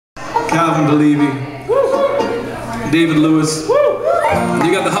DeLeavey, David Lewis.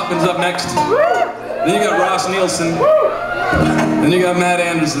 You got the Hupmans up next. Then you got Ross Nielsen. Then you got Matt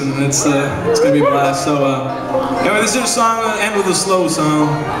Anderson. It's gonna be a blast. So anyway, this is a song I'm gonna end with a slow song.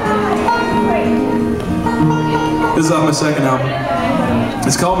 This is off my second album.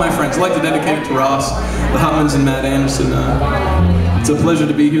 It's called My Friends. I'd like to dedicate it to Ross, the Hupmans, and Matt Anderson. It's a pleasure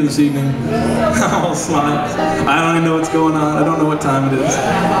to be here this evening. All smiles. I don't even know what's going on. I don't know what time it is.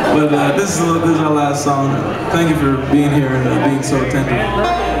 But this is our last song. Thank you for being here and being so attentive.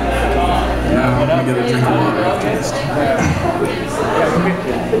 Now I'm gonna get a drink of water after this.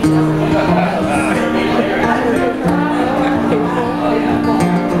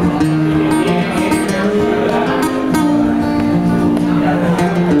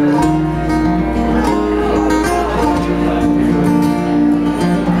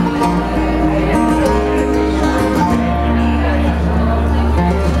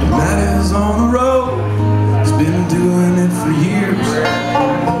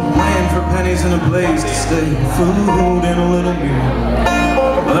 In a place to stay, food and a little beer.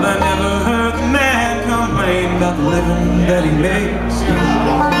 But I never heard the man complain about the living that he makes.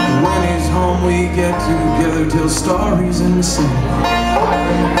 When he's home we get together, tell stories and we sing.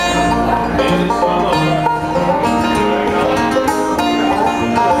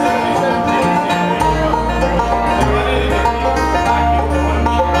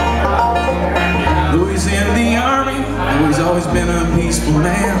 Though he's in the army, he's always been a peaceful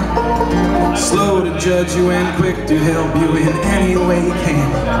man. Slow to judge you and quick to help you in any way he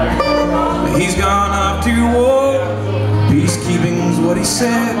can. He's gone off to war, peacekeeping's what he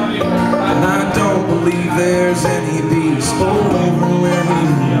said. And I don't believe there's any peace over where he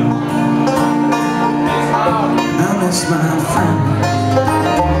is. I miss my friend.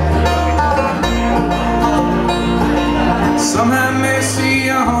 Some I may see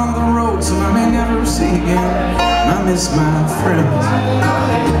on the road, some I may never see again. I miss my friends.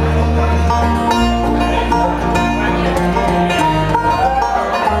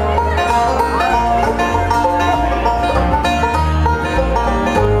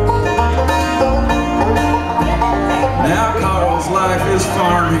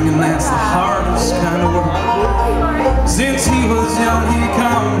 Farming, and that's the hardest kind of work. Since he was young, he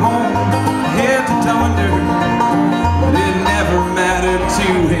come home head to toe in dirt. But it never mattered to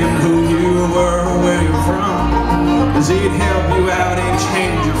him who you were or where you're from, 'cause he'd help you out and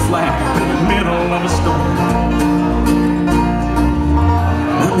change your flag in the middle of a storm.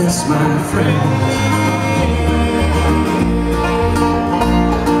 I miss my friends.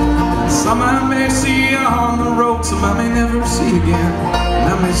 Some I may see on the road, some I may never see again.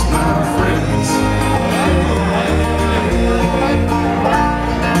 I miss my friends.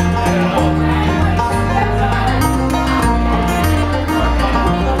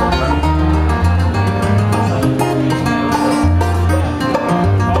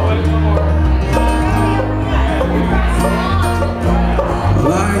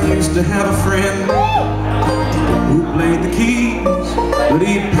 Well, I used to have a friend who played the keys, but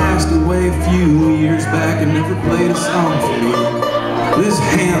he passed away a few years back and never played a song for me. His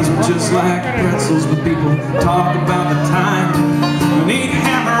hands were just like pretzels, but people talk about the time when he'd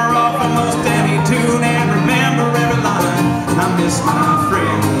hammer off almost any tune and remember every line. I miss my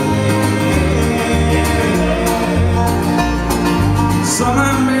friend. Some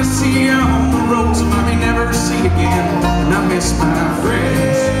I may see on the road, some I may never see again. And I miss my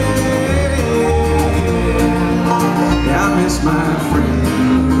friends. Yeah, I miss my friends.